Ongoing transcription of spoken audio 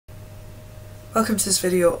Welcome to this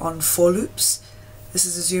video on for loops. This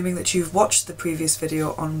is assuming that you've watched the previous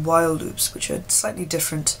video on while loops, which are slightly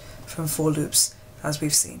different from for loops as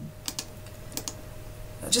we've seen.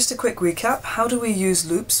 Just a quick recap, how do we use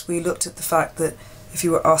loops? We looked at the fact that if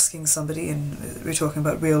you were asking somebody, and we're talking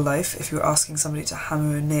about real life, if you were asking somebody to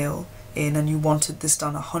hammer a nail in and you wanted this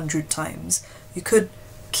done 100 times, you could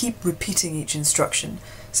keep repeating each instruction,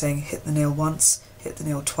 saying hit the nail once, hit the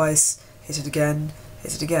nail twice, hit it again,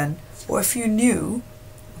 or if you knew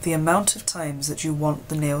the amount of times that you want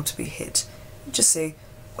the nail to be hit, just say,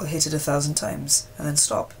 well, hit it 1,000 times and then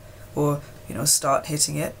stop. Or, start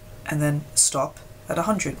hitting it and then stop at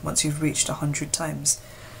 100 once you've reached 100 times.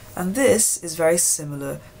 And this is very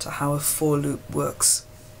similar to how a for loop works.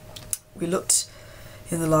 We looked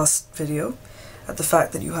in the last video at the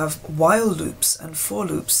fact that you have while loops and for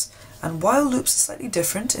loops, and while loops are slightly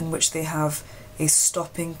different in which they have a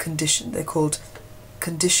stopping condition. They're called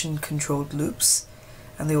condition-controlled loops,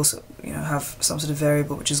 and they also have some sort of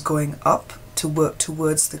variable which is going up to work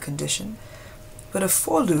towards the condition. But a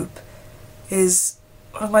for loop is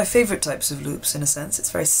one of my favourite types of loops in a sense. It's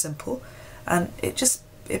very simple, and it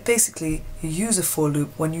basically, you use a for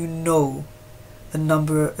loop when you know the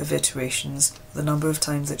number of iterations, the number of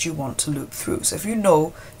times that you want to loop through. So if you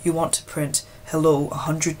know you want to print hello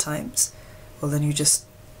 100 times, well then you just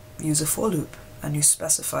use a for loop and you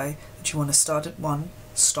specify that you want to start at 1,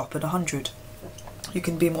 stop at 100. You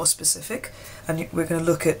can be more specific, and we're going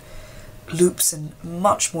to look at loops in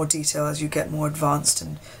much more detail as you get more advanced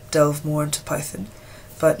and delve more into Python,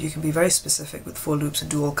 but you can be very specific with for loops and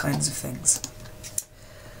do all kinds of things.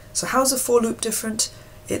 So how's a for loop different?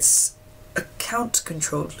 It's a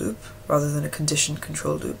count-controlled loop rather than a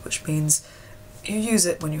condition-controlled loop, which means you use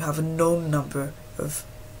it when you have a known number of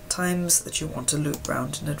times that you want to loop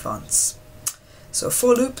round in advance. So a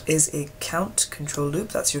for loop is a count-control loop,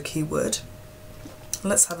 that's your key word.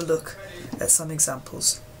 Let's have a look at some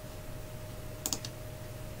examples.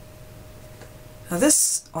 Now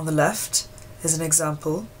this, on the left, is an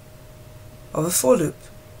example of a for loop.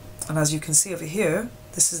 And as you can see over here,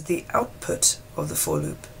 this is the output of the for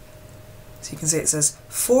loop. So you can see it says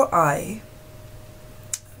for I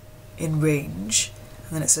in range,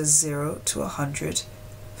 and then it says 0 to 100,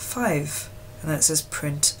 5, and then it says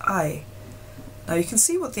print I. Now you can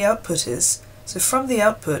see what the output is, so from the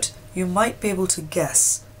output you might be able to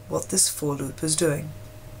guess what this for loop is doing.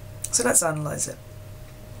 So let's analyze it.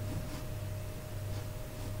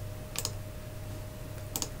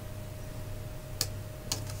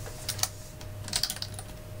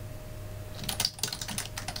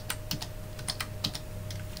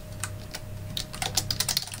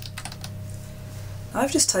 Now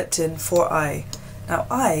I've just typed in for I. Now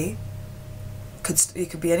I it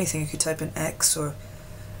could be anything. You could type in X or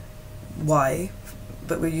Y,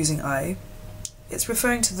 but we're using I. It's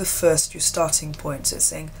referring to the first, your starting point. So it's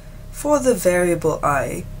saying for the variable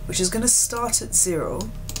I, which is going to start at 0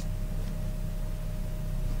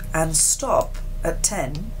 and stop at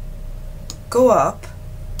 10, go up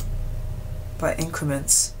by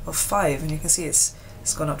increments of 5, and you can see it's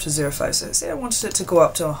gone up to 0.5. So say I wanted it to go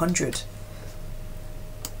up to 100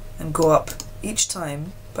 and go up each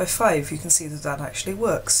time by 5. You can see that that actually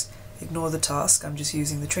works. Ignore the task, I'm just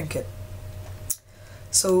using the trinket.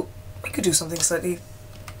 So we could do something slightly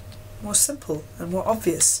more simple and more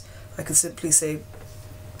obvious. I could simply say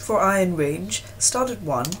for I in range, start at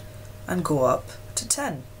 1 and go up to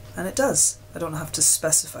 10, and it does. I don't have to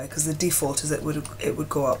specify because the default is that it would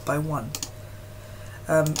go up by 1.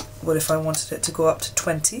 What if I wanted it to go up to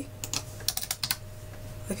 20?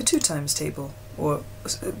 Like a 2 times table, or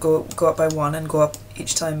go up by 1 and go up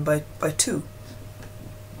each time by 2,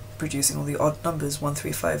 producing all the odd numbers, 1,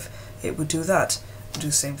 3, 5. It would do that. Do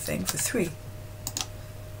the same thing for 3,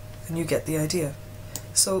 and you get the idea.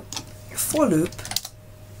 So your for loop,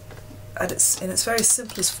 in its very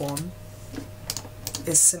simplest form,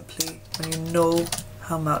 is simply when you know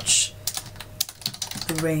how much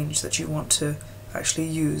the range that you want to actually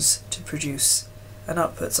use to produce an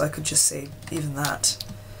output. So I could just say even that.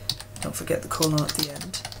 Don't forget the colon at the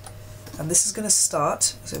end. And this is going to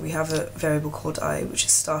start, so we have a variable called I which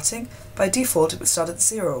is starting. By default it would start at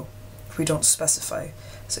 0 if we don't specify.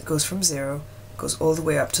 So it goes from 0, goes all the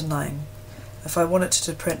way up to 9. If I wanted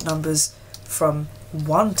to print numbers from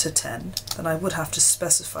 1 to 10, then I would have to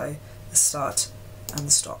specify the start and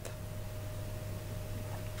the stop.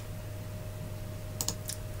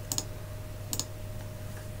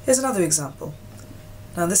 Here's another example.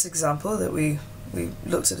 Now this example that we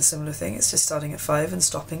looked at a similar thing. It's just starting at 5 and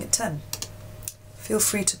stopping at 10. Feel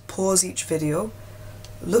free to pause each video,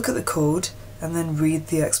 look at the code, and then read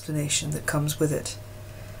the explanation that comes with it.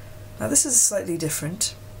 Now this is slightly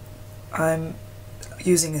different. I'm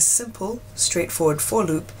using a simple, straightforward for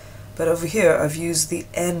loop, but over here I've used the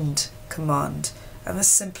end command, and this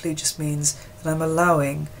simply just means that I'm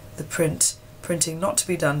allowing the printing not to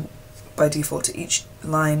be done by default to each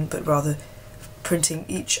line, but rather printing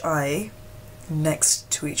each eye next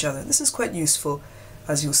to each other. This is quite useful,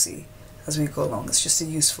 as you'll see as we go along. It's just a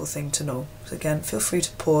useful thing to know. So again, feel free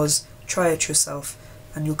to pause, try it yourself,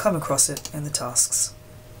 and you'll come across it in the tasks.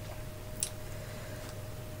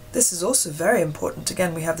 This is also very important.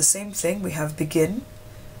 Again, we have the same thing. We have begin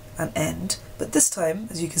and end, but this time,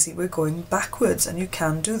 as you can see, we're going backwards, and you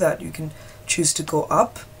can do that. You can choose to go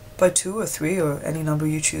up by 2 or 3 or any number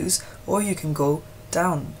you choose, or you can go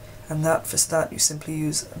down, and for that you simply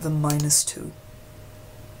use the -2.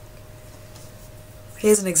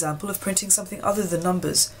 Here's an example of printing something other than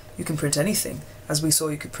numbers. You can print anything. As we saw,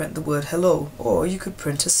 you could print the word hello, or you could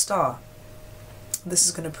print a star. This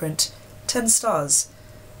is going to print 10 stars.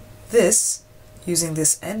 This, using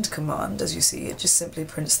this end command, as you see, it just simply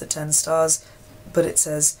prints the 10 stars, but it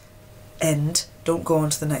says end, don't go on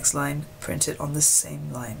to the next line, print it on the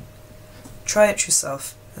same line. Try it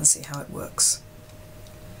yourself and see how it works.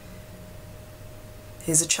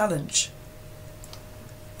 Here's a challenge.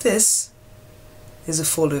 This is a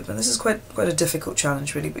for loop, and this is quite a difficult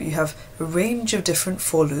challenge really, but you have a range of different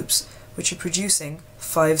for loops which are producing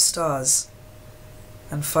 5 stars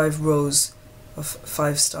and 5 rows of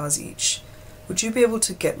 5 stars each. Would you be able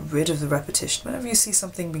to get rid of the repetition? Whenever you see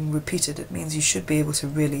something being repeated, it means you should be able to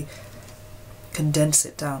really condense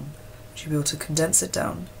it down. Would you be able to condense it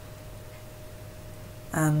down?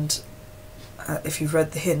 And if you've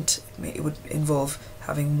read the hint, it would involve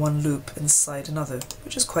having one loop inside another,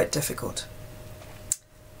 which is quite difficult.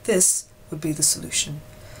 This would be the solution.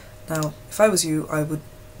 Now, if I was you, I would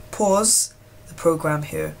pause the program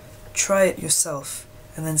here, try it yourself,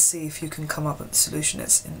 and then see if you can come up with a solution.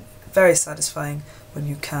 It's very satisfying when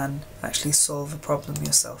you can actually solve a problem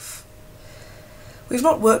yourself. We've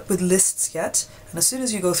not worked with lists yet, and as soon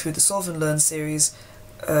as you go through the Solve and Learn series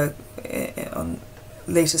on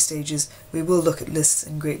later stages, we will look at lists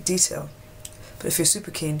in great detail. But if you're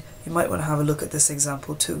super keen, you might want to have a look at this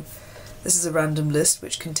example too. This is a random list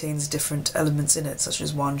which contains different elements in it, such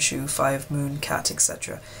as 1 shoe, 5 moon, cat,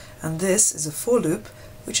 etc. And this is a for loop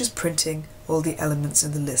which is printing all the elements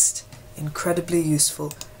in the list. Incredibly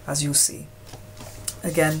useful, as you'll see.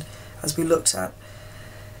 Again, as we looked at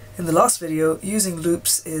in the last video, using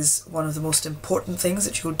loops is one of the most important things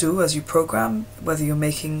that you'll do as you program. Whether you're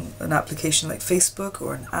making an application like Facebook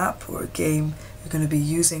or an app or a game, you're going to be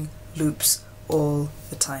using loops all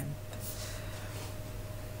the time.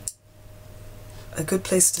 A good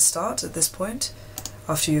place to start at this point,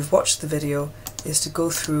 after you've watched the video, is to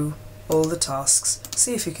go through all the tasks,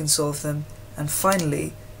 see if you can solve them, and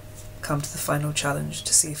finally come to the final challenge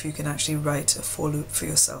to see if you can actually write a for loop for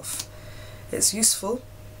yourself. It's useful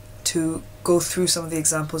to go through some of the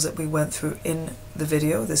examples that we went through in the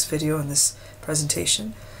video, this video and this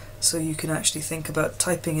presentation, so you can actually think about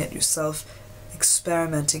typing it yourself,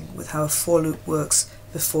 experimenting with how a for loop works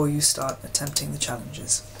before you start attempting the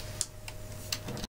challenges.